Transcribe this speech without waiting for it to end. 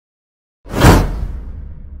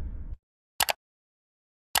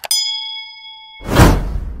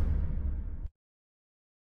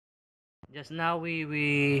Just now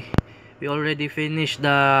we already finished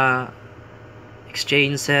the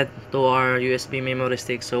exchange set to our USB memory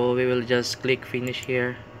stick, so we will just click finish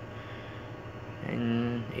here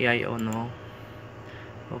and AIO no.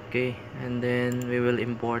 Okay, and then we will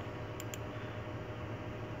import.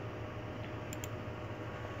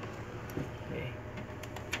 Okay.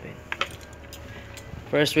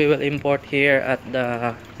 First we will import here at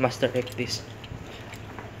the master ECDIS.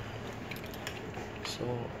 So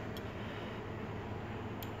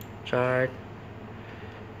chart,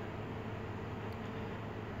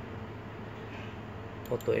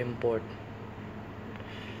 auto import,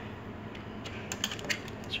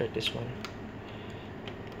 insert this one,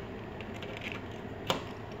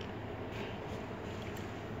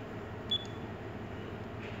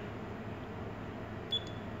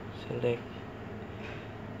 select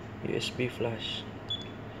USB flash.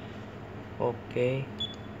 Okay,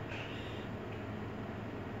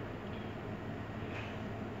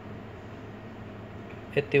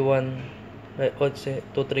 let's say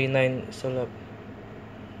 239 install up,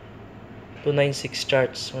 296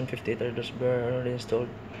 charts, 158 address bar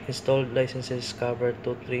installed licenses covered,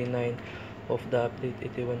 239 of the update,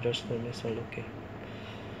 81 charts to install. Okay,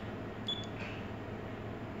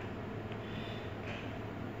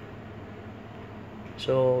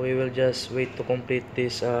 so we will just wait to complete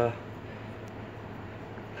this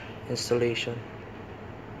installation.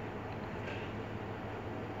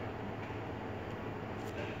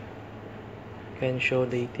 Can show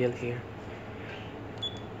detail here.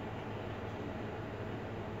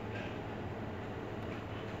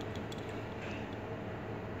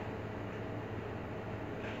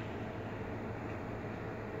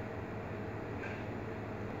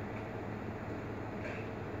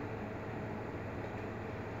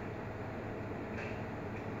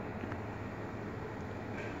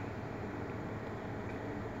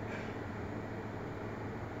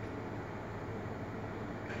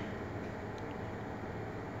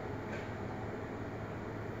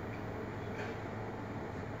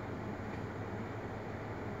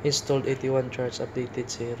 Installed 81 charts, updated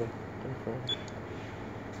 0. Confirm.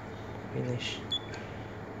 Finish.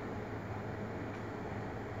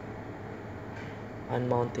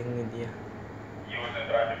 Unmounting media. Южный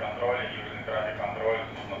трафик контроль,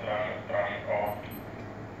 судно трафик О.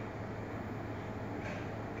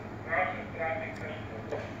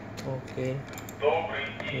 Okay. Добрый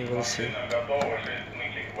We день, will see. машина готова, 6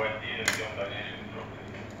 смычек в отделе, ждем дальнейшей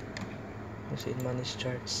инструкции. You see manage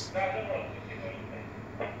charts.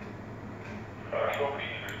 Хорошо,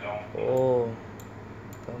 приняли, ждем. Oh,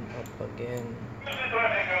 come up again. Южный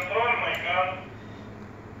трафик контроль, Майкан.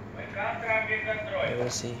 Майкан, трафик контроль. I will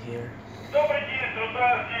see here. Добрый день,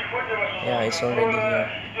 инструктор, здесь ходе вашего Yeah, it's already here.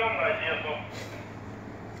 Ждем на Одессу.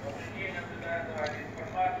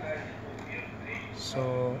 So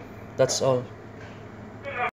that's all.